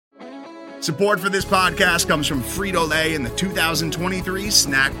Support for this podcast comes from Frito-Lay and the 2023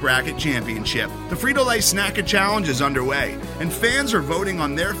 Snack Bracket Championship. The Frito-Lay Snack Challenge is underway, and fans are voting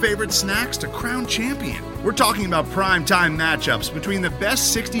on their favorite snacks to crown champion. We're talking about prime-time matchups between the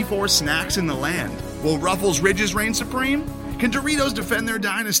best 64 snacks in the land. Will Ruffles Ridges reign supreme? Can Doritos defend their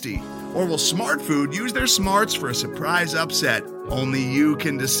dynasty? Or will Smart Food use their smarts for a surprise upset? Only you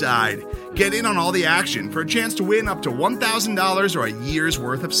can decide. Get in on all the action for a chance to win up to $1,000 or a year's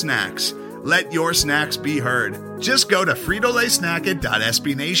worth of snacks. Let your snacks be heard. Just go to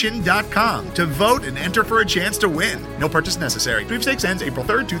fritolaysnacket.sbnation.com to vote and enter for a chance to win. No purchase necessary. Sweepstakes ends April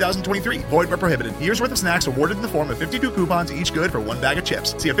 3rd, 2023. Void where prohibited. Year's worth of snacks awarded in the form of 52 coupons, each good for one bag of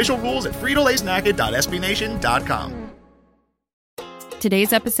chips. See official rules at fritolaysnacket.sbnation.com.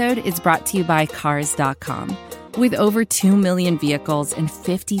 Today's episode is brought to you by Cars.com. With over 2 million vehicles and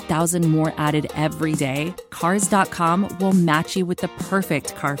 50,000 more added every day, Cars.com will match you with the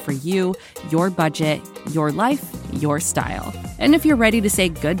perfect car for you, your budget, your life, your style. And if you're ready to say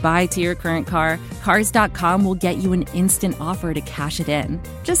goodbye to your current car, Cars.com will get you an instant offer to cash it in.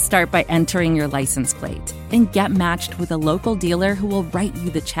 Just start by entering your license plate and get matched with a local dealer who will write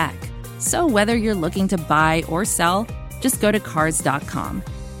you the check. So whether you're looking to buy or sell, just go to Cars.com.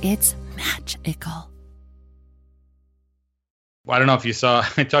 It's magical. Well, I don't know if you saw,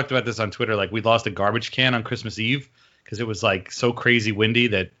 I talked about this on Twitter, like we lost a garbage can on Christmas Eve because it was like so crazy windy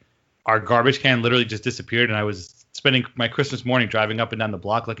that our garbage can literally just disappeared. And I was spending my Christmas morning driving up and down the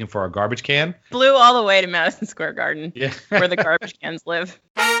block looking for our garbage can. Flew all the way to Madison Square Garden, yeah, where the garbage cans live.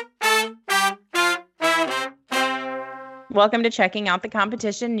 Welcome to Checking Out the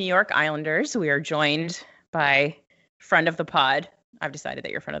Competition, New York Islanders. We are joined by friend of the pod. I've decided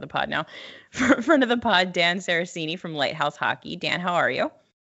that you're friend of the pod now. Friend of the pod, Dan Saraceni from Lighthouse Hockey. Dan, how are you?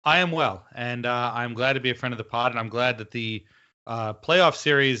 I am well, and I'm glad to be a friend of the pod, and I'm glad that the playoff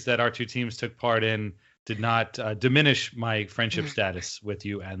series that our two teams took part in did not diminish my friendship status with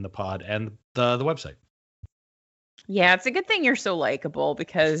you and the pod and the website. Yeah, it's a good thing you're so likable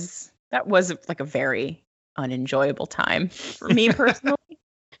because that was like a very unenjoyable time for me personally.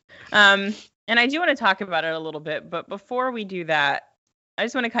 And I do want to talk about it a little bit, but before we do that, I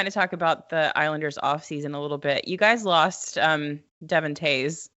just want to kind of talk about the Islanders offseason a little bit. You guys lost Devon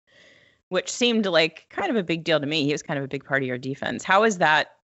Toews, which seemed like kind of a big deal to me. He was kind of a big part of your defense. How has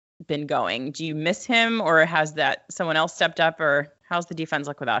that been going? Do you miss him, or has that someone else stepped up, or how's the defense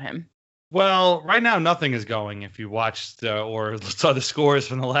look without him? Well, right now, nothing is going. If you watched or saw the scores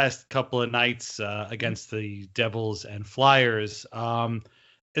from the last couple of nights against the Devils and Flyers,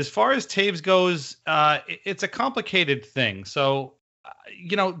 as far as Toews goes, it's a complicated thing. So,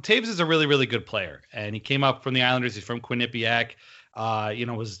 Toews is a really, really good player, and he came up from the Islanders. He's from Quinnipiac,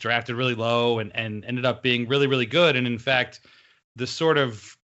 was drafted really low and ended up being really, really good. And in fact, the sort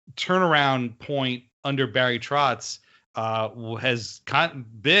of turnaround point under Barry Trotz has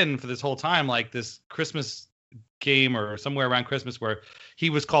been for this whole time, like this Christmas game or somewhere around Christmas where he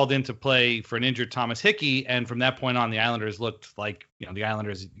was called in to play for an injured Thomas Hickey. And from that point on, the Islanders looked like, the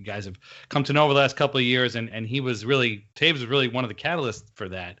Islanders you guys have come to know over the last couple of years. And Toews was really one of the catalysts for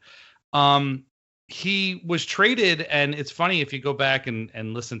that. He was traded, and it's funny if you go back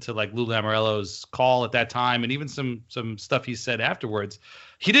and listen to like Lou Lamoriello's call at that time, and even some stuff he said afterwards,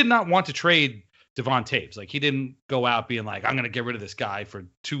 he did not want to trade Devon Toews. Like, he didn't go out being like, I'm going to get rid of this guy for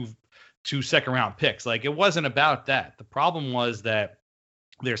two second round picks. Like, it wasn't about that. The problem was that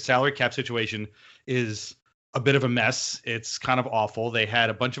their salary cap situation is a bit of a mess. It's kind of awful. They had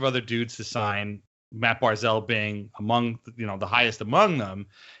a bunch of other dudes to sign, Matt Barzal being among, the highest among them.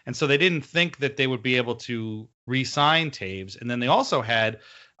 And so they didn't think that they would be able to re-sign Toews. And then they also had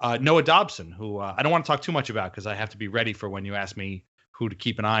Noah Dobson, who I don't want to talk too much about because I have to be ready for when you ask me who to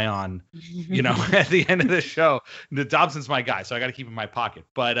keep an eye on, at the end of the show. The Dobson's my guy, so I got to keep him in my pocket.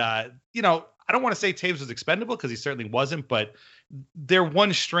 But, I don't want to say Toews was expendable because he certainly wasn't, but their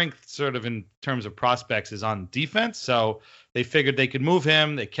one strength sort of in terms of prospects is on defense. So they figured they could move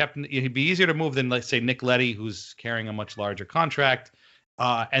him. He'd be easier to move than, let's say, Nick Leddy, who's carrying a much larger contract.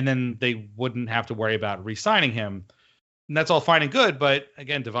 And then they wouldn't have to worry about re-signing him. And that's all fine and good. But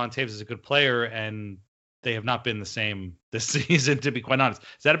again, Devon Toews is a good player, and they have not been the same this season, to be quite honest.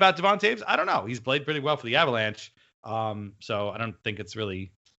 Is that about Devon Toews? I don't know. He's played pretty well for the Avalanche. So I don't think it's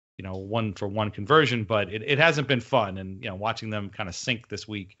really, one for one conversion, but it hasn't been fun. And, watching them kind of sink this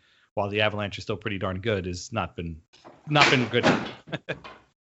week while the Avalanche is still pretty darn good has not been good.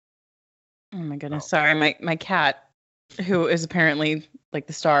 Oh my goodness. Sorry. My cat, who is apparently like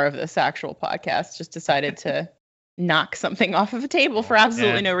the star of this actual podcast, just decided to knock something off of a table for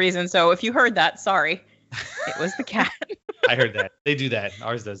absolutely no reason. So if you heard that, sorry. It was the cat. I heard that. They do that.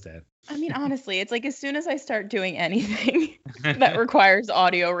 Ours does that. I mean, honestly, it's like as soon as I start doing anything that requires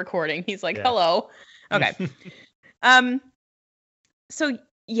audio recording, he's like, hello. Okay. So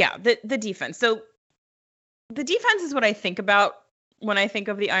yeah, the defense. So the defense is what I think about when I think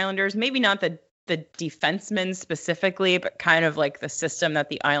of the Islanders. Maybe not the defensemen specifically, but kind of like the system that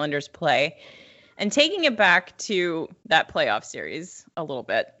the Islanders play. And taking it back to that playoff series a little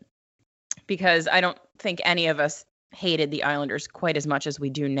bit, because I don't think any of us hated the Islanders quite as much as we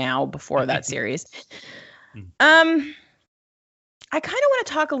do now before that series. I kind of want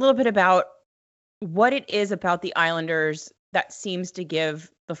to talk a little bit about what it is about the Islanders that seems to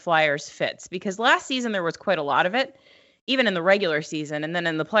give the Flyers fits, because last season there was quite a lot of it, even in the regular season. And then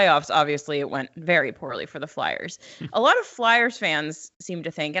in the playoffs, obviously, it went very poorly for the Flyers. A lot of Flyers fans seem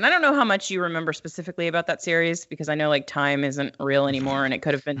to think, and I don't know how much you remember specifically about that series, because I know like time isn't real anymore and it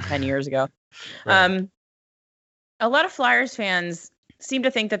could have been 10 years ago. Right. A lot of Flyers fans seem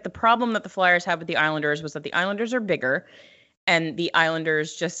to think that the problem that the Flyers had with the Islanders was that the Islanders are bigger and the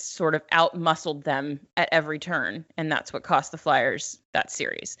Islanders just sort of out-muscled them at every turn. And that's what cost the Flyers that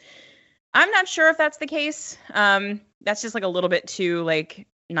series. I'm not sure if that's the case. That's just like a little bit too like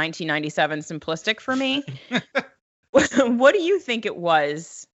 1997 simplistic for me. What do you think it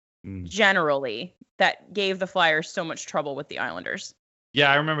was generally that gave the Flyers so much trouble with the Islanders? Yeah,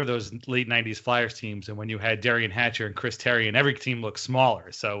 I remember those late 90s Flyers teams, and when you had Darian Hatcher and Chris Terry, and every team looked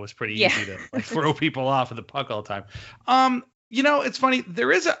smaller, so it was pretty easy to like throw people off of the puck all the time. It's funny.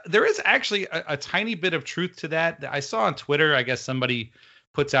 There is actually a tiny bit of truth to that. I saw on Twitter, I guess somebody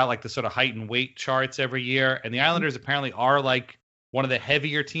puts out like the sort of height and weight charts every year, and the Islanders apparently are like one of the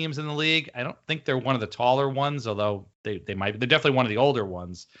heavier teams in the league. I don't think they're one of the taller ones, although they might be. They're definitely one of the older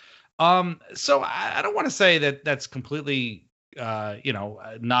ones. So I don't want to say that that's completely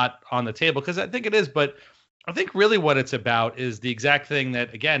not on the table, because I think it is, but I think really what it's about is the exact thing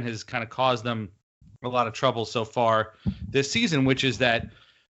that, again, has kind of caused them a lot of trouble so far this season, which is that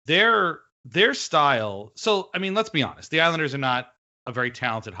their style. So, I mean, let's be honest. The Islanders are not a very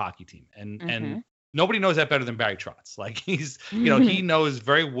talented hockey team, and nobody knows that better than Barry Trotz. Like he knows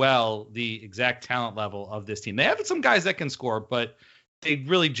very well the exact talent level of this team. They have some guys that can score, but they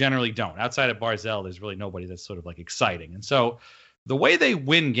really generally don't. Outside of Barzal, there's really nobody that's sort of like exciting. And so the way they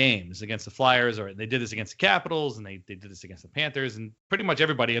win games against the Flyers, or they did this against the Capitals, and they did this against the Panthers, and pretty much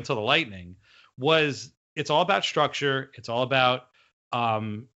everybody until the Lightning, was it's all about structure. It's all about,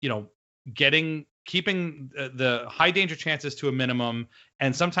 keeping the high danger chances to a minimum.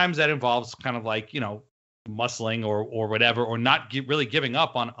 And sometimes that involves kind of like, muscling or whatever, or not really giving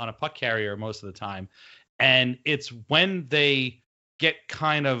up on a puck carrier most of the time. And it's when they get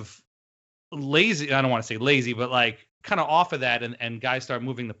kind of lazy, I don't want to say lazy, but like kind of off of that, and guys start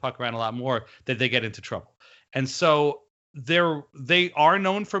moving the puck around a lot more, that they get into trouble. And so they are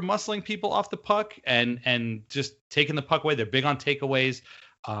known for muscling people off the puck and just taking the puck away. They're big on takeaways.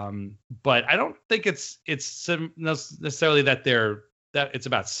 But I don't think it's necessarily that it's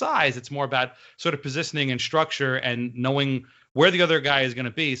about size. It's more about sort of positioning and structure and knowing where the other guy is going to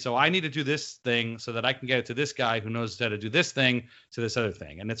be. So I need to do this thing so that I can get it to this guy who knows how to do this thing to this other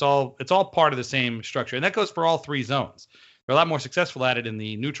thing. And it's all part of the same structure. And that goes for all three zones. They're a lot more successful at it in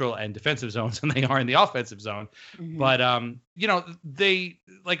the neutral and defensive zones than they are in the offensive zone. Mm-hmm. But, they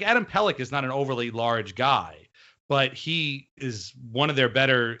like Adam Pelech is not an overly large guy, but he is one of their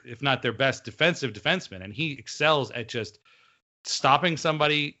better, if not their best defensive defensemen. And he excels at just stopping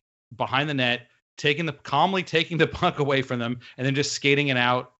somebody behind the net, calmly taking the puck away from them, and then just skating it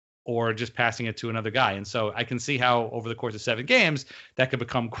out or just passing it to another guy. And so I can see how over the course of 7 games that could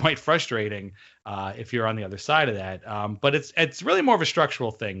become quite frustrating if you're on the other side of that. But it's really more of a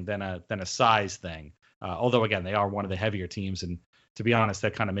structural thing than a size thing. Although again, they are one of the heavier teams, and to be honest,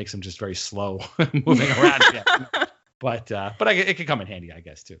 that kind of makes them just very slow moving around. But it could come in handy, I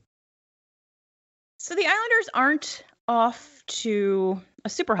guess, too. So the Islanders aren't off to a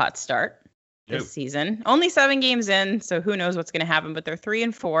super hot start this season. Only 7 games in, so who knows what's going to happen, but they're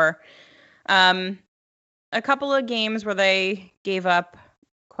 3-4. A couple of games where they gave up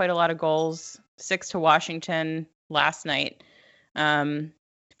quite a lot of goals, 6 to Washington last night, 5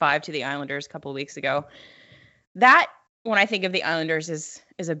 to the Islanders a couple of weeks ago. That, when I think of the Islanders,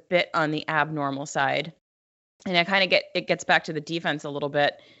 is a bit on the abnormal side. And it gets back to the defense a little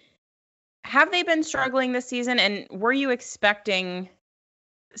bit. Have they been struggling this season? And were you expecting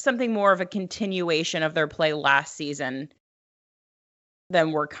something more of a continuation of their play last season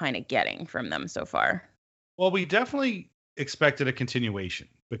than we're kind of getting from them so far? Well, we definitely expected a continuation,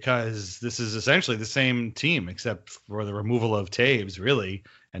 because this is essentially the same team except for the removal of Taves, really,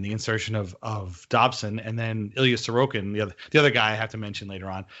 and the insertion of Dobson, and then Ilya Sorokin, the other guy I have to mention later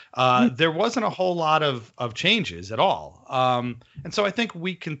on. There wasn't a whole lot of changes at all. And so I think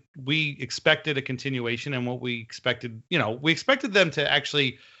we expected a continuation, and what we expected them to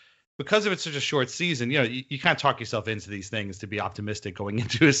actually, because of it's such a short season, you kind of talk yourself into these things to be optimistic going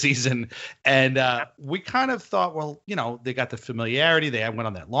into a season. And we kind of thought, well, they got the familiarity. They went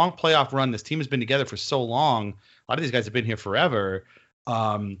on that long playoff run. This team has been together for so long. A lot of these guys have been here forever.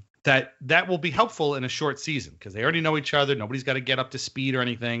 That will be helpful in a short season because they already know each other. Nobody's got to get up to speed or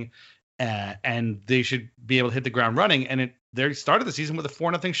anything. And they should be able to hit the ground running. And they started the season with a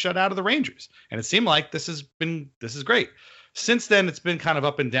 4-0 shutout of the Rangers. And it seemed like this is great. Since then, it's been kind of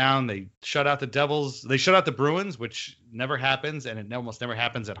up and down. They shut out the Devils. They shut out the Bruins, which never happens, and it almost never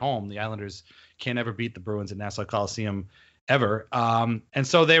happens at home. The Islanders can't ever beat the Bruins at Nassau Coliseum ever. And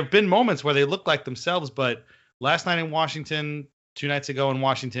so there have been moments where they look like themselves, but last night in Washington, 2 nights ago in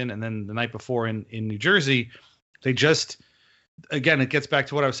Washington, and then the night before in New Jersey, they just, again, it gets back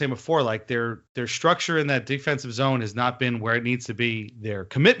to what I was saying before, like their structure in that defensive zone has not been where it needs to be. Their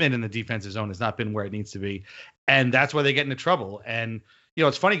commitment in the defensive zone has not been where it needs to be. And that's why they get into trouble. And,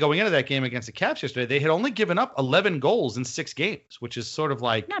 it's funny, going into that game against the Caps yesterday, they had only given up 11 goals in 6 games, which is sort of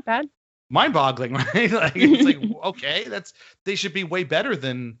like not bad, mind-boggling, right? Like, it's like, okay, they should be way better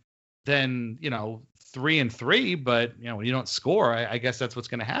than 3-3, but when you don't score, I guess that's what's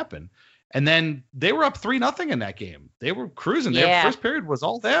going to happen. And then they were up 3-0 in that game. They were cruising. Yeah. Their first period was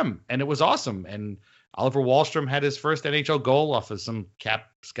all them, and it was awesome. And Oliver Wahlstrom had his first NHL goal off of some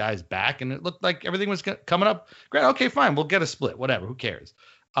Caps guy's back, and it looked like everything was coming up great. Okay, fine, we'll get a split, whatever, who cares?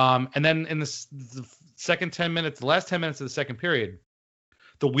 And then in the second 10 minutes, the last 10 minutes of the second period,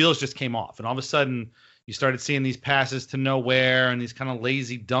 the wheels just came off, and all of a sudden you started seeing these passes to nowhere and these kind of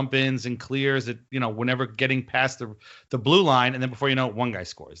lazy dump-ins and clears that, were never getting past the blue line. And then before you know it, one guy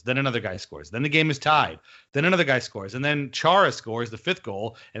scores. Then another guy scores. Then the game is tied. Then another guy scores. And then Chara scores the 5th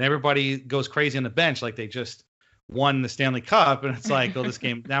goal, and everybody goes crazy on the bench like they just won the Stanley Cup. And it's like, oh, this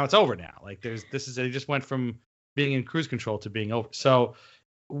game, now it's over now. Like they just went from being in cruise control to being over. So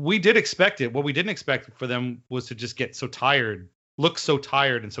we did expect it. What we didn't expect for them was to just get so tired, look so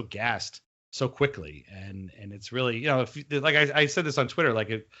tired and so gassed so quickly. And it's really, if like I said this on Twitter, like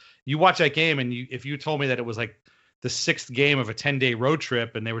if you watch that game and if you told me that it was like the 6th game of a 10-day road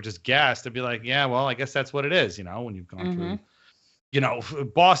trip and they were just gassed, I'd be like, yeah, well, I guess that's what it is, when you've gone through,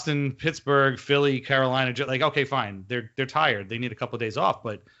 Boston, Pittsburgh, Philly, Carolina, like, okay, fine. They're tired. They need a couple of days off,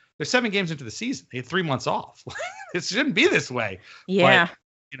 but they're 7 games into the season. They had 3 months off. It shouldn't be this way. Yeah. But,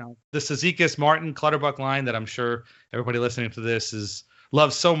 the Cizikas, Martin, Clutterbuck line that I'm sure everybody listening to this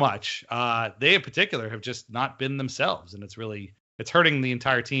loves so much. They in particular have just not been themselves, and it's hurting the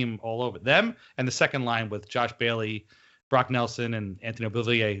entire team all over. Them and the second line with Josh Bailey, Brock Nelson, and Anthony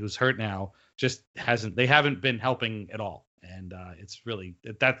Beauvillier, who's hurt now, they haven't been helping at all. And it's really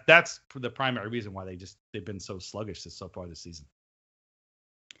that's the primary reason why they've been so sluggish so far this season.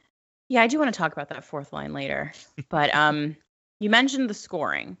 Yeah, I do want to talk about that 4th line later, but you mentioned the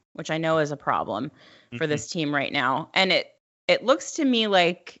scoring, which I know is a problem for this team right now, and it looks to me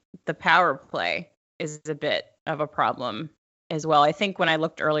like the power play is a bit of a problem as well. I think when I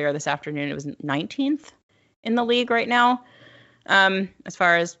looked earlier this afternoon, it was 19th in the league right now, as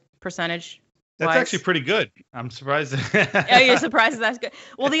far as percentage. That's actually pretty good. I'm surprised. Yeah, you're surprised that's good.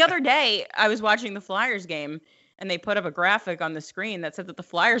 Well, the other day I was watching the Flyers game, and they put up a graphic on the screen that said that the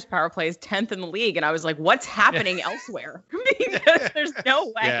Flyers power play is 10th in the league, and I was like, what's happening elsewhere? Because there's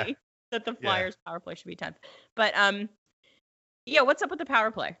no way that the Flyers power play should be 10th. But yeah, what's up with the power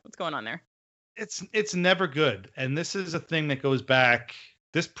play? What's going on there? It's never good. And this is a thing that goes back.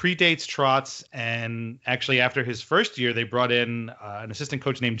 This predates Trotz. And actually, after his first year, they brought in an assistant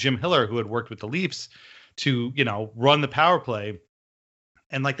coach named Jim Hiller, who had worked with the Leafs to, run the power play.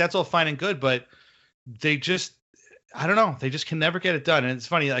 And like, that's all fine and good, but they just, I don't know, they just can never get it done. And it's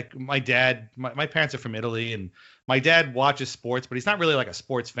funny, like my dad, my parents are from Italy, and my dad watches sports, but he's not really like a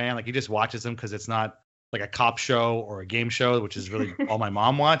sports fan. Like he just watches them because it's not like a cop show or a game show, which is really all my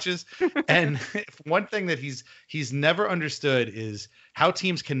mom watches. And one thing that he's never understood is how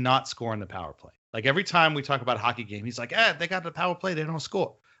teams cannot score in the power play. Like every time we talk about a hockey game, he's like, they got the power play, they don't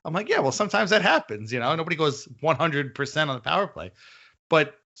score. I'm like, yeah, well, sometimes that happens, nobody goes 100% on the power play,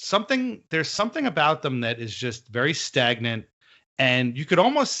 but there's something about them that is just very stagnant, and you could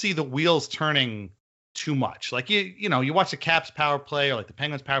almost see the wheels turning too much. Like you watch the Caps power play or like the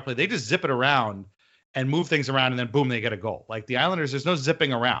Penguins power play, they just zip it around and move things around, and then boom, they get a goal. Like the Islanders, there's no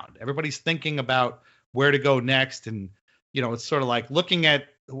zipping around. Everybody's thinking about where to go next, and it's sort of like looking at,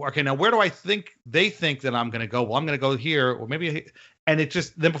 okay, now where do I think they think that I'm going to go? Well, I'm going to go here, or maybe, And it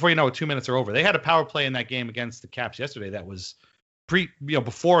just, then before you know it, 2 minutes are over. They had a power play in that game against the Caps yesterday that was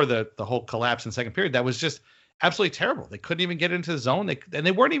before the whole collapse in second period. That was just absolutely terrible. They couldn't even get into the zone. They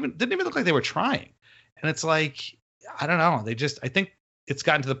didn't even look like they were trying. And it's like, I don't know. I think it's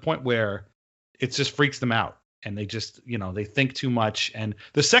gotten to the point where it just freaks them out. And they just, they think too much. And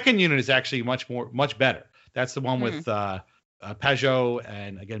the second unit is actually much better. That's the one with Pajot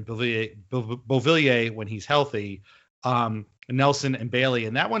and, again, Beauvillier when he's healthy, Nelson and Bailey.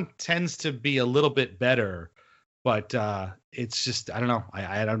 And that one tends to be a little bit better. But it's just, I don't know.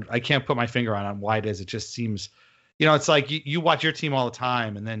 I can't put my finger on why it is. It just seems, it's like you watch your team all the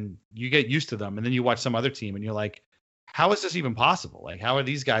time and then you get used to them. And then you watch some other team and you're like, how is this even possible? Like, how are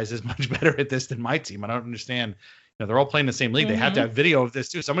these guys as much better at this than my team? I don't understand. They're all playing the same league. They have to have video of this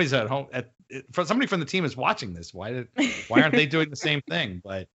too. Somebody's at home. Somebody from the team is watching this. Why aren't they doing the same thing?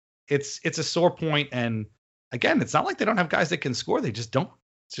 But it's a sore point. And again, it's not like they don't have guys that can score. They just don't.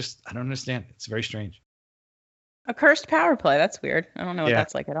 It's just, I don't understand. It's very strange. A cursed power play. That's weird. I don't know what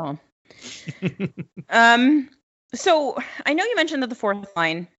that's like at all. So I know you mentioned that the fourth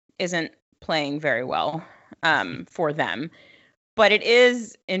line isn't playing very well for them, but it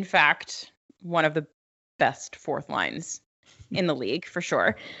is, in fact, one of the best fourth lines in the league for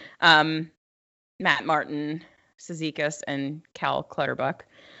sure. Matt Martin, Cizikas, and Cal Clutterbuck.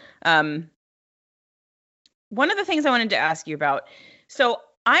 One of the things I wanted to ask you about, so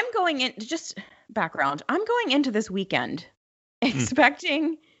I'm going in, just background, I'm going into this weekend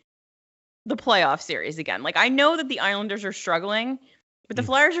expecting the playoff series again. Like, I know that the Islanders are struggling, but the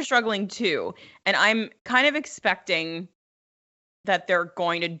Flyers are struggling too. And I'm kind of expecting that they're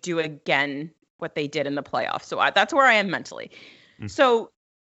going to do again what they did in the playoffs. So that's where I am mentally. So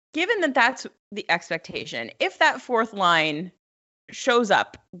given that that's the expectation, if that fourth line shows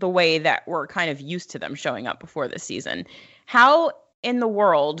up the way that we're kind of used to them showing up before this season, how in the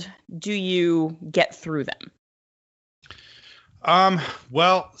world do you get through them?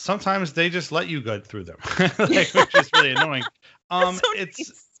 Well, sometimes they just let you go through them, which is really annoying.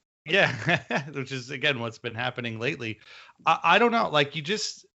 Yeah, which is, again, what's been happening lately. I don't know. Like,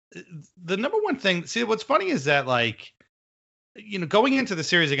 the number one thing, see, what's funny is that, like, going into the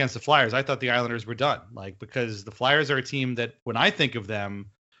series against the Flyers, I thought the Islanders were done, like, because the Flyers are a team that, when I think of them,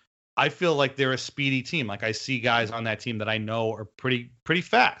 I feel like they're a speedy team. Like, I see guys on that team that I know are pretty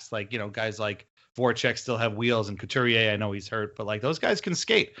fast. Like, guys like Voracek still have wheels, and Couturier, I know he's hurt, but like, those guys can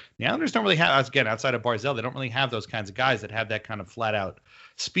skate. The Islanders don't really have, again, outside of Barzal, they don't really have those kinds of guys that have that kind of flat out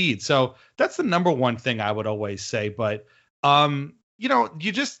speed. So that's the number one thing I would always say. But,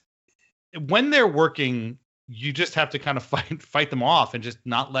 you just, when they're working, you just have to kind of fight them off and just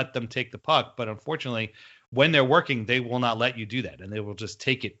not let them take the puck. But unfortunately, when they're working, they will not let you do that, and they will just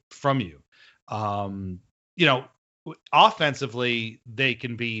take it from you. Offensively, they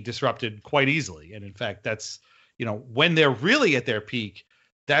can be disrupted quite easily. And in fact, that's, when they're really at their peak,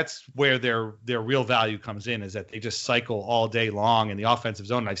 that's where their real value comes in, is that they just cycle all day long in the offensive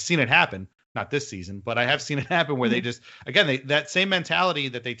zone. And I've seen it happen, not this season, but I have seen it happen where they just, again, that same mentality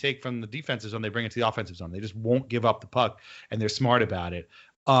that they take from the defensive zone, they bring it to the offensive zone. They just won't give up the puck, and they're smart about it.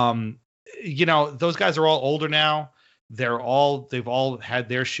 Those guys are all older now. They've all had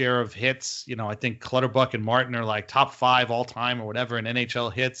their share of hits. I think Clutterbuck and Martin are like top 5 all time or whatever in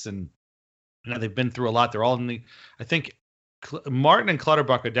NHL hits. And, they've been through a lot. They're all I think Martin and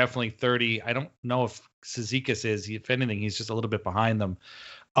Clutterbuck are definitely 30. I don't know if Cizikas is. If anything, he's just a little bit behind them.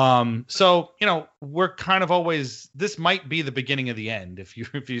 So, we're kind of always, this might be the beginning of the end. If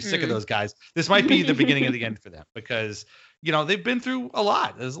you're sick of those guys, this might be the beginning of the end for them, because, they've been through a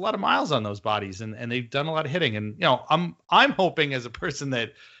lot. There's a lot of miles on those bodies, and they've done a lot of hitting. And, I'm hoping, as a person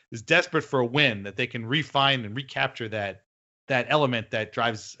that is desperate for a win, that they can refine and recapture that element that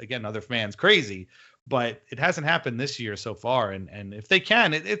drives, again, other fans crazy. But it hasn't happened this year so far. And if they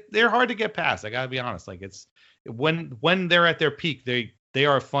can, they're hard to get past. I gotta be honest. Like, it's when they're at their peak, they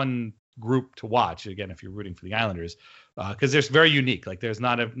are a fun group to watch. Again, if you're rooting for the Islanders, because they're very unique. Like, I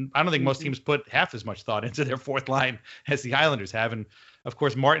don't think most teams put half as much thought into their fourth line as the Islanders have. And of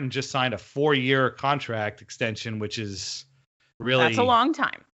course, Martin just signed a 4-year contract extension, which is really, that's a long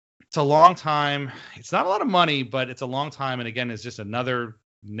time. It's a long time. It's not a lot of money, but it's a long time. And again, it's just another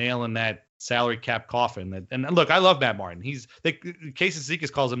nail in that salary cap coffin. And look, I love Matt Martin. Casey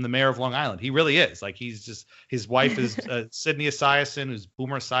Cizikas calls him the mayor of Long Island. He really is. Like, his wife is Sydney Esiason, who's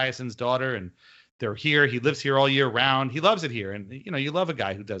Boomer Esiason's daughter, and they're here. He lives here all year round. He loves it here. And, you love a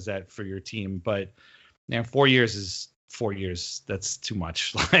guy who does that for your team. But, 4 years is 4 years. That's too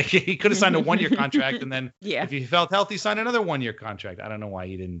much. Like, he could have signed a 1-year contract, and then if he felt healthy, sign another 1-year contract. I don't know why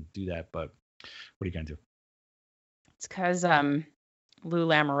he didn't do that, but what are you going to do? It's because Lou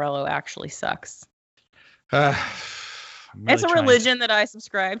Lamoriello actually sucks. Really it's a religion that I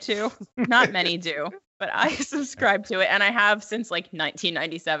subscribe to. Not many do, but I subscribe to it, and I have since like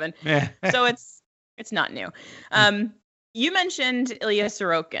 1997. So it's not new. You mentioned Ilya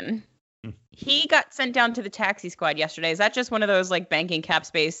Sorokin. He got sent down to the taxi squad yesterday. Is that just one of those like banking cap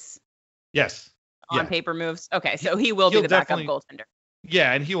space? Yes. On paper moves. Okay, so he'll be the backup goaltender.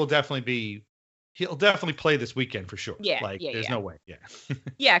 Yeah, and he'll definitely play this weekend for sure. Yeah, there's no way. Yeah.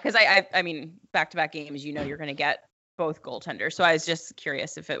 Yeah, because I mean, back-to-back games, you're going to get both goaltenders. So I was just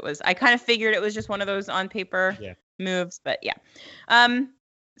curious if it was. I kind of figured it was just one of those on paper moves, but yeah.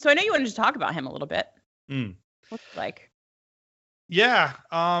 So I know you wanted to talk about him a little bit. What's it like? Yeah.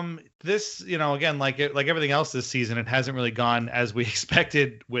 This, again, like everything else this season, it hasn't really gone as we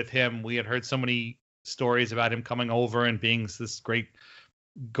expected with him. We had heard so many stories about him coming over and being this great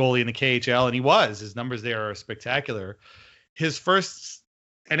goalie in the KHL, and he was. His numbers there are spectacular. His first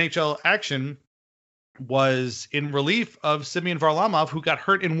NHL action was in relief of Semyon Varlamov, who got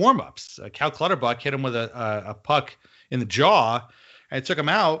hurt in warmups. Cal Clutterbuck hit him with a puck in the jaw, and it took him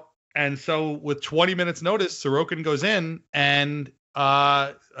out. And so with 20 minutes notice, Sorokin goes in and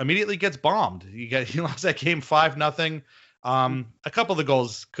immediately gets bombed. He lost that game 5-0. A couple of the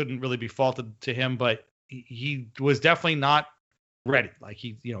goals couldn't really be faulted to him, but he was definitely not ready. Like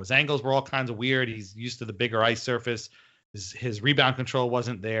his angles were all kinds of weird. He's used to the bigger ice surface. His rebound control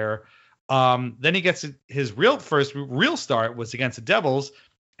wasn't there. Then he gets his first real start was against the Devils,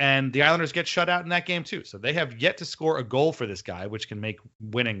 and the Islanders get shut out in that game too. So they have yet to score a goal for this guy, which can make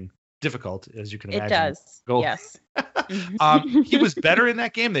winning difficult, as you can imagine. It does. Yes. He was better in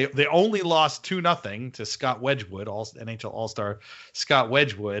that game. They only lost 2-0 to Scott Wedgwood, NHL All-Star Scott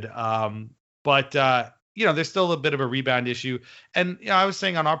Wedgwood. But there's still a bit of a rebound issue. And I was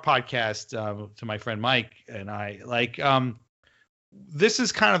saying on our podcast to my friend Mike and I, this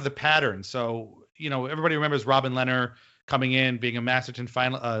is kind of the pattern. So, everybody remembers Robin Lehner coming in, being a Masterton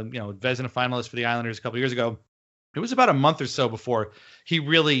final, Vezina finalist for the Islanders a couple years ago. It was about a month or so before he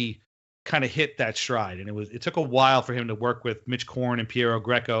really kind of hit that stride. And it took a while for him to work with Mitch Korn and Piero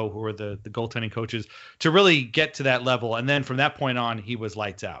Greco, who were the goaltending coaches, to really get to that level. And then from that point on, he was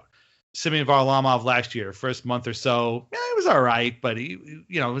lights out. Semyon Varlamov last year, first month or so, it was all right, but he,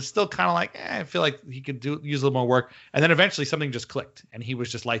 it was still kind of like, I feel like he could use a little more work. And then eventually something just clicked, and he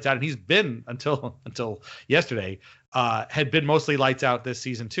was just lights out. And he's been until yesterday, had been mostly lights out this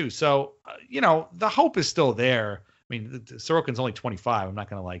season too. So, the hope is still there. I mean, Sorokin's only 25. I'm not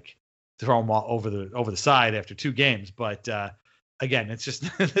going to throw him all over the side after 2 games, but again, it's just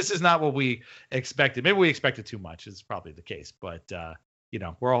this is not what we expected. Maybe we expected too much. Is probably the case, but.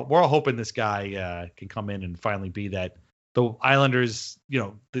 We're all hoping this guy can come in and finally be that. The Islanders,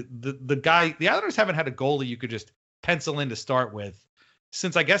 the guy. The Islanders haven't had a goalie you could just pencil in to start with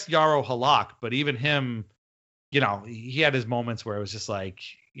since I guess Jaro Halak. But even him, he had his moments where it was just like,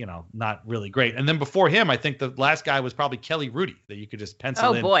 not really great. And then before him, I think the last guy was probably Kelly Rudy that you could just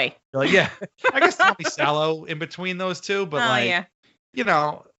pencil in. Oh boy. I guess Tommy Salo in between those two, but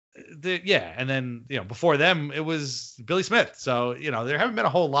and then before them it was Billy Smith. So there haven't been a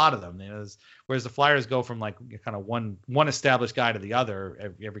whole lot of them. Whereas the Flyers go from kind of one established guy to the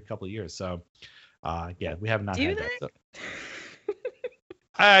other every couple of years. So we have not had that. So.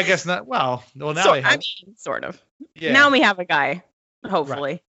 I guess not. Well now they have. I mean, sort of. Yeah. Now we have a guy.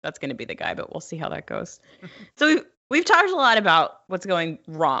 Hopefully that's going to be the guy, but we'll see how that goes. So we've talked a lot about what's going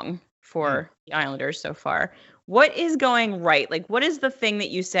wrong for the Islanders so far. What is going right? Like, what is the thing that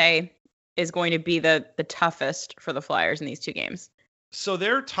you say is going to be the toughest for the Flyers in these 2 games? So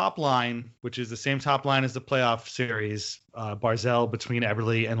their top line, which is the same top line as the playoff series, Barzal between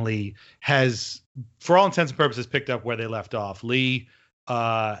Eberle and Lee, has, for all intents and purposes, picked up where they left off. Lee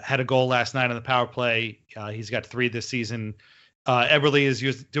had a goal last night on the power play. He's got 3 this season. Eberle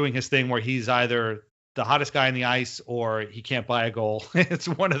is doing his thing where he's either the hottest guy on the ice or he can't buy a goal. It's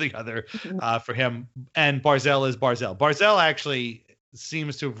one or the other for him. And Barzal is Barzal. Barzal actually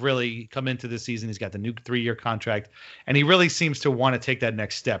seems to have really come into this season. He's got the new 3-year contract, and he really seems to want to take that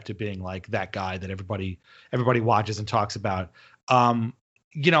next step to being like that guy that everybody watches and talks about.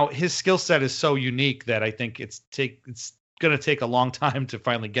 His skill set is so unique that I think it's going to take a long time to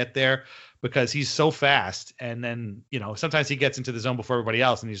finally get there because he's so fast. And then, sometimes he gets into the zone before everybody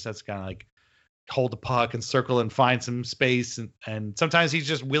else and he just has to kind of hold the puck and circle and find some space. And sometimes he's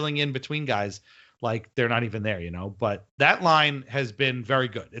just wheeling in between guys like they're not even there, but that line has been very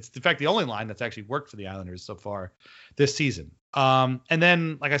good. It's in fact the only line that's actually worked for the Islanders so far this season. And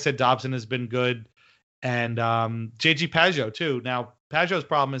then, like I said, Dobson has been good, and JG Pageau too. Now Pageau's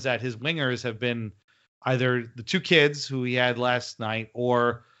problem is that his wingers have been either the two kids who he had last night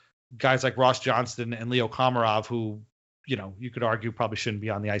or guys like Ross Johnston and Leo Komarov, who, you could argue probably shouldn't be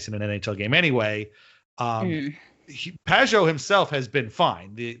on the ice in an NHL game anyway. Pajot himself has been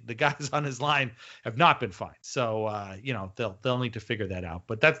fine. The guys on his line have not been fine. So, they'll need to figure that out.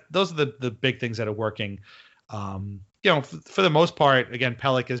 But those are the big things that are working. For the most part, again,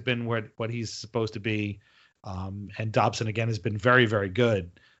 Pelech has been what he's supposed to be. And Dobson, again, has been very, very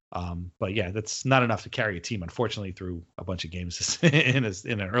good. But yeah, that's not enough to carry a team, unfortunately, through a bunch of games in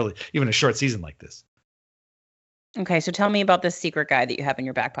even a short season like this. Okay, so tell me about this secret guy that you have in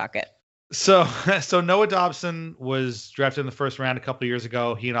your back pocket. So Noah Dobson was drafted in the first round a couple of years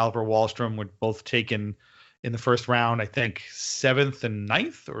ago. He and Oliver Wahlstrom were both taken in the first round, I think 7th and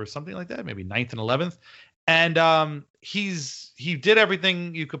 9th or something like that, maybe 9th and 11th. And he did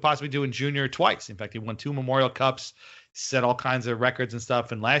everything you could possibly do in junior twice. In fact, he won 2 Memorial Cups, set all kinds of records and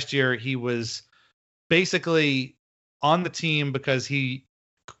stuff. And last year he was basically on the team because he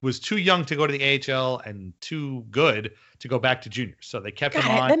was too young to go to the AHL and too good to go back to junior. So they kept him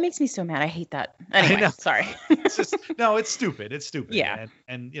on. That makes me so mad. I hate that. Anyway, sorry. It's stupid. It's stupid. Yeah.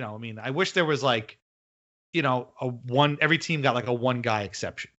 And I wish there was every team got like a one guy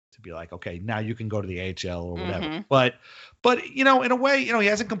exception to be like, okay, now you can go to the AHL or whatever. Mm-hmm. But in a way, he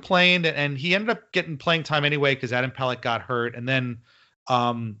hasn't complained, and he ended up getting playing time anyway because Adam Pelech got hurt. And then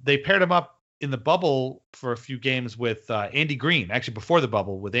they paired him up in the bubble for a few games with Andy Green, actually before the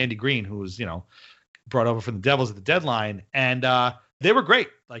bubble with Andy Green, who was, brought over from the Devils at the deadline. And they were great.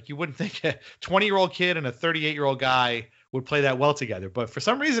 Like, you wouldn't think a 20-year-old kid and a 38-year-old guy would play that well together. But for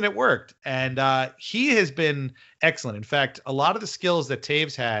some reason it worked. And he has been excellent. In fact, a lot of the skills that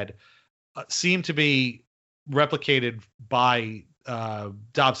Taves had seem to be replicated by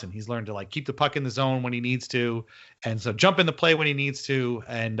Dobson. He's learned to keep the puck in the zone when he needs to, and so jump in the play when he needs to.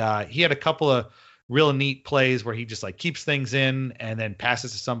 And he had a couple of real neat plays where he just keeps things in and then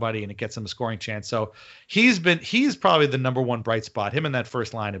passes to somebody and it gets him a scoring chance. So he's probably the number one bright spot. Him and that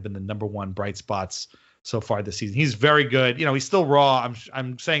first line have been the number one bright spots so far this season. He's very good. He's still raw.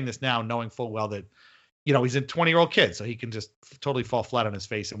 I'm saying this now knowing full well that he's a 20-year-old kid, so he can just totally fall flat on his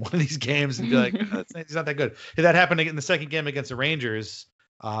face in one of these games and be like, he's not that good. That happened in the second game against the Rangers,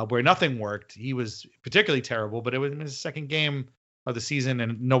 where nothing worked. He was particularly terrible, but it was his second game of the season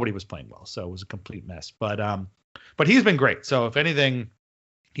and nobody was playing well, so it was a complete mess. But he's been great. So if anything,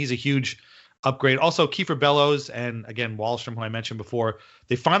 he's a huge upgrade. Also, Kiefer Bellows and again Wahlstrom, who I mentioned before,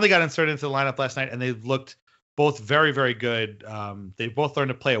 they finally got inserted into the lineup last night, and they looked both very, very good. They both learned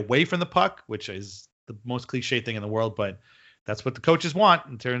to play away from the puck, which is the most cliche thing in the world, but that's what the coaches want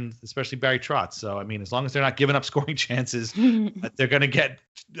in terms, especially Barry Trotz. So, as long as they're not giving up scoring chances, they're going to get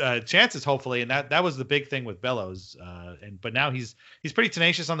chances, hopefully. And that was the big thing with Bellows. But now he's pretty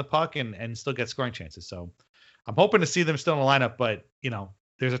tenacious on the puck and still gets scoring chances. So I'm hoping to see them still in the lineup, but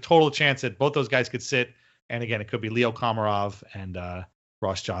there's a total chance that both those guys could sit. And again, it could be Leo Komarov and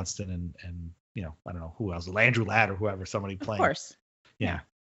Ross Johnston and I don't know who else, Andrew Ladd or whoever, somebody playing. Of course. Yeah.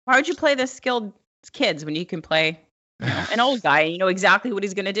 Why would you play the skilled kids when you can play an old guy and you know exactly what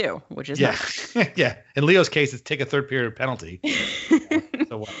he's going to do, which is yeah. In Leo's case, it's take a third period penalty.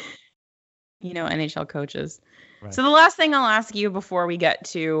 So what? NHL coaches. Right. So the last thing I'll ask you before we get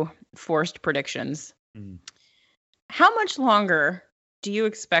to forced predictions, how much longer do you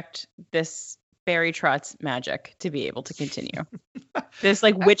expect this Barry Trotz magic to be able to continue? This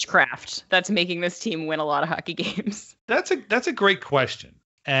witchcraft that's making this team win a lot of hockey games. That's a great question.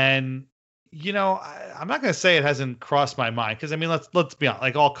 And I'm not going to say it hasn't crossed my mind because let's be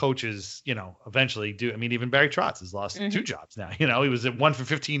honest, all coaches, eventually do. Even Barry Trotz has lost 2 jobs now. He was at one for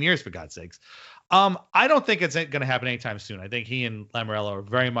 15 years, for God's sakes. I don't think it's going to happen anytime soon. I think he and Lamoriello are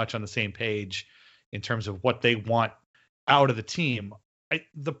very much on the same page in terms of what they want out of the team.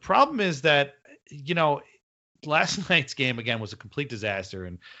 The problem is that, last night's game again was a complete disaster,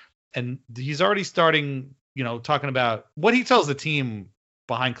 and he's already starting, talking about what he tells the team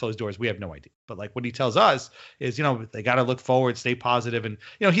behind closed doors. We have no idea, but what he tells us is, they got to look forward, stay positive, and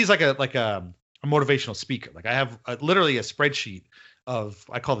he's like a motivational speaker. I have literally a spreadsheet of,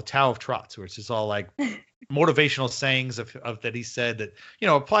 I call the Tao of Trotz, where it's just all motivational sayings of that he said that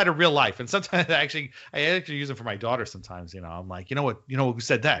apply to real life. And sometimes I actually use them for my daughter. Sometimes I'm like, who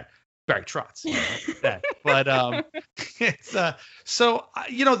said that? Barry Trotz. That. But it's so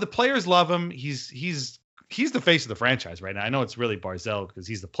the players love him. He's the face of the franchise right now. I know it's really Barzal because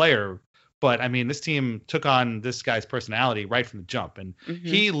he's the player, but this team took on this guy's personality right from the jump, and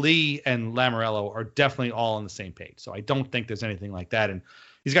he, Lee, and Lamoriello are definitely all on the same page. So I don't think there's anything like that. And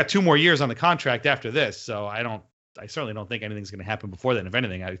he's got 2 more years on the contract after this, so I don't I certainly don't think anything's going to happen before then. If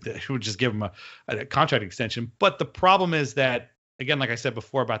anything, I would just give him a contract extension. But the problem is that, again, like I said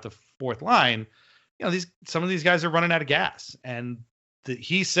before about the fourth line, some of these guys are running out of gas. And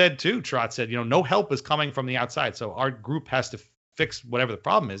he said too, Trotz said, no help is coming from the outside. So our group has to fix whatever the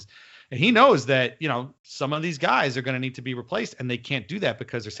problem is. And he knows that, some of these guys are going to need to be replaced, and they can't do that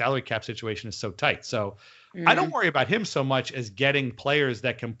because their salary cap situation is so tight. So I don't worry about him so much as getting players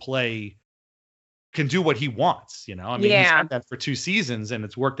that can do what he wants. He's had that for 2 seasons and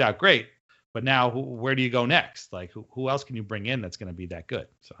it's worked out great. But now where do you go next? Like who else can you bring in that's going to be that good?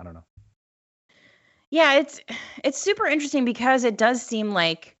 So I don't know. Yeah, it's super interesting because it does seem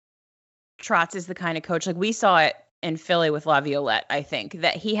like Trotz is the kind of coach, like we saw it in Philly with Laviolette, I think,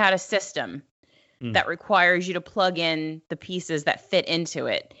 that he had a system that requires you to plug in the pieces that fit into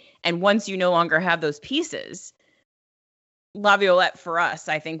it. And once you no longer have those pieces, Laviolette for us,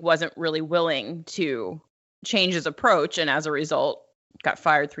 I think, wasn't really willing to change his approach. And as a result, got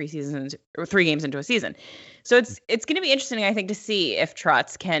fired 3 games into a season. So it's going to be interesting, I think, to see if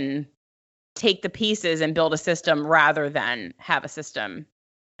Trotz can take the pieces and build a system rather than have a system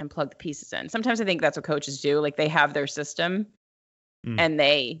and plug the pieces in. Sometimes I think that's what coaches do. Like they have their system and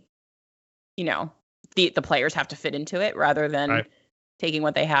they, the players have to fit into it rather than taking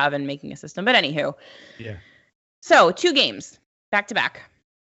what they have and making a system. But anywho. Yeah. So 2 games back to back.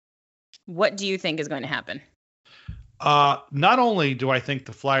 What do you think is going to happen? Not only do I think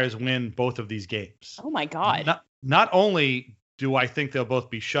the Flyers win both of these games. Oh my God. Not only do I think they'll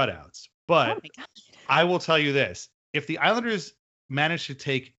both be shutouts, but I will tell you this. If the Islanders manage to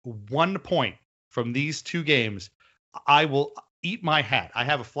take 1 point from these 2 games, I will eat my hat. I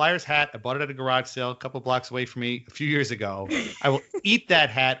have a Flyers hat. I bought it at a garage sale a couple blocks away from me a few years ago. I will eat that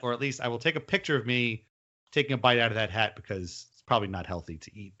hat, or at least I will take a picture of me taking a bite out of that hat because it's probably not healthy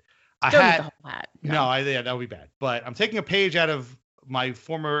to eat. Don't eat the whole hat. No, that would be bad. But I'm taking a page out of my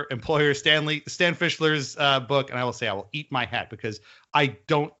former employer, Stan Fischler's book, and I will say I will eat my hat because I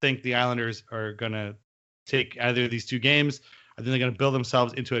don't think the Islanders are going to take either of these 2 games. I think they're going to build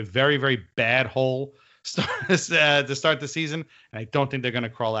themselves into a very, very bad hole to start the season. And I don't think they're going to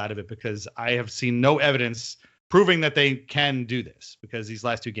crawl out of it because I have seen no evidence proving that they can do this because these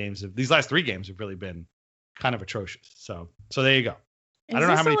last 3 games have really been kind of atrocious. So there you go. I don't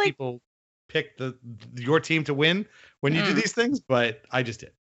know how many people pick your team to win when you do these things, but I just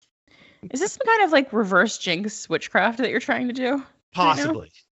did. Is this some kind of like reverse jinx witchcraft that you're trying to do?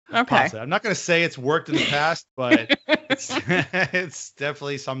 Possibly. Okay. Possibly. I'm not going to say it's worked in the past, but it's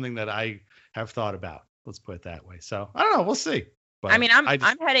definitely something that I have thought about. Let's put it that way. So I don't know. We'll see. But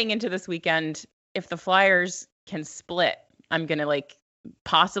I'm heading into this weekend. If the Flyers can split, I'm going to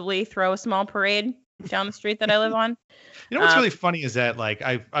possibly throw a small parade down the street that I live on. What's really funny is that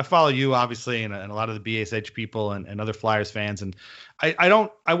I follow you obviously and a lot of the BSH people and other Flyers fans, and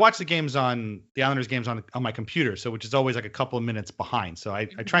I watch the Islanders games on my computer, so which is always like a couple of minutes behind. So I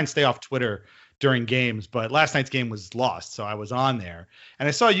try and stay off Twitter during games, but last night's game was lost, so I was on there and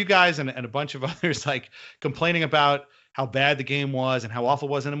I saw you guys and a bunch of others complaining about how bad the game was and how awful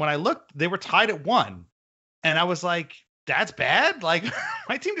it was, and when I looked, they were tied at 1, and I was like, that's bad.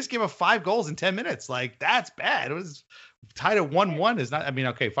 My team just gave up 5 goals in 10 minutes. That's bad. It was tied at 1-1 is not,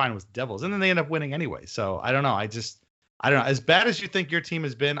 okay, fine. It was the Devils. And then they end up winning anyway. So I don't know. I don't know. As bad as you think your team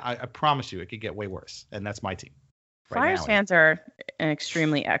has been, I promise you it could get way worse. And that's my team. Flyers fans are an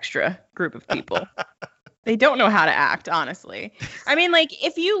extremely extra group of people. They don't know how to act, honestly.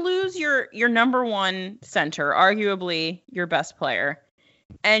 If you lose your number 1 center, arguably your best player,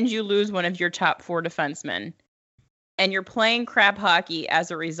 and you lose one of your top 4 defensemen, and you're playing crap hockey as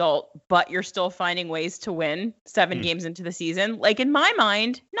a result, but you're still finding ways to win 7 games into the season. In my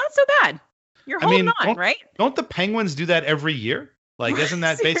mind, not so bad. You're holding on, right? Don't the Penguins do that every year? Isn't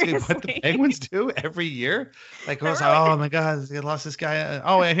that basically what the Penguins do every year? Oh my God, they lost this guy.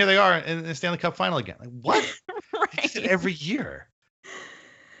 Oh, and here they are in the Stanley Cup final again. What? Right. Every year.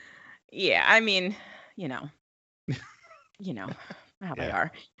 Yeah, how they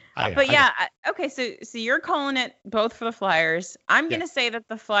are. Okay, so you're calling it both for the Flyers. I'm going to say that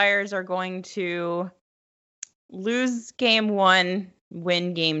the Flyers are going to lose game 1,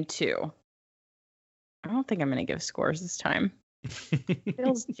 win game 2. I don't think I'm going to give scores this time.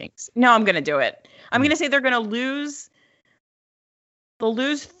 Feels jinx. No, I'm going to do it. I'm going to say they're going to lose. They'll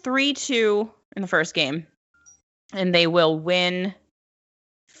lose 3-2 in the first game, and they will win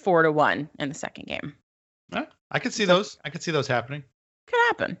 4-1 in the second game. I could see those. I could see those happening. Could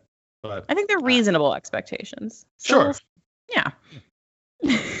happen. But I think they're reasonable expectations. So sure. Yeah.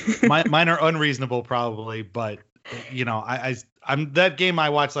 Mine are unreasonable probably, but I'm that game I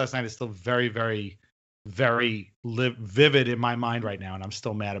watched last night is still very, very very vivid in my mind right now, and I'm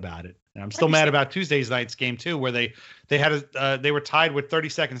still mad about it. And I'm still mad about Tuesday's night's game too, where they were tied with 30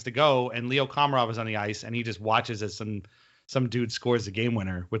 seconds to go, and Leo Komarov is on the ice, and he just watches as some dude scores the game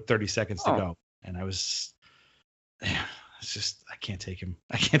winner with 30 seconds to go, and it's just I can't take him.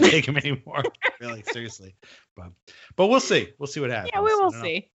 I can't take him anymore. Really, seriously. But we'll see. We'll see what happens. Yeah, we will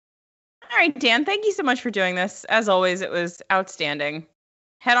see. All right, Dan, thank you so much for doing this. As always, it was outstanding.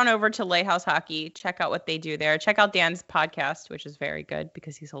 Head on over to Lighthouse Hockey. Check out what they do there. Check out Dan's podcast, which is very good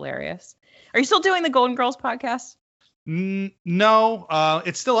because he's hilarious. Are you still doing the Golden Girls podcast? No,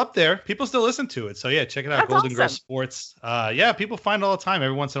 it's still up there. People still listen to it. So yeah, check it out. That's Golden awesome. Girls Sports. Yeah, people find it all the time.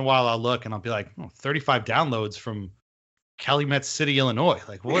 Every once in a while I'll look and I'll be like, 35 downloads from Calumet City, Illinois.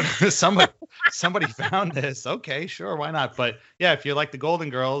 Like, what? somebody found this. Okay, sure, why not? But yeah, if you like the Golden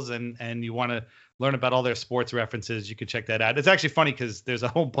Girls and you want to learn about all their sports references, you can check that out. It's actually funny because there's a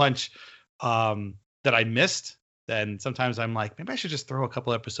whole bunch that I missed. Then sometimes I'm like, maybe I should just throw a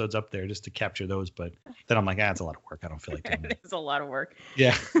couple episodes up there just to capture those. But then I'm like, it's a lot of work. I don't feel like doing it. It's a lot of work.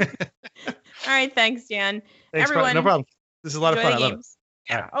 Yeah. All right, thanks, Dan. Thanks, Everyone, no problem. This is a lot of fun. I love it.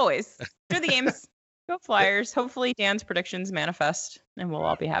 Yeah, always. Enjoy the games. Go Flyers. Hopefully Dan's predictions manifest and we'll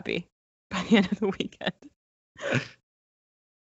all be happy by the end of the weekend.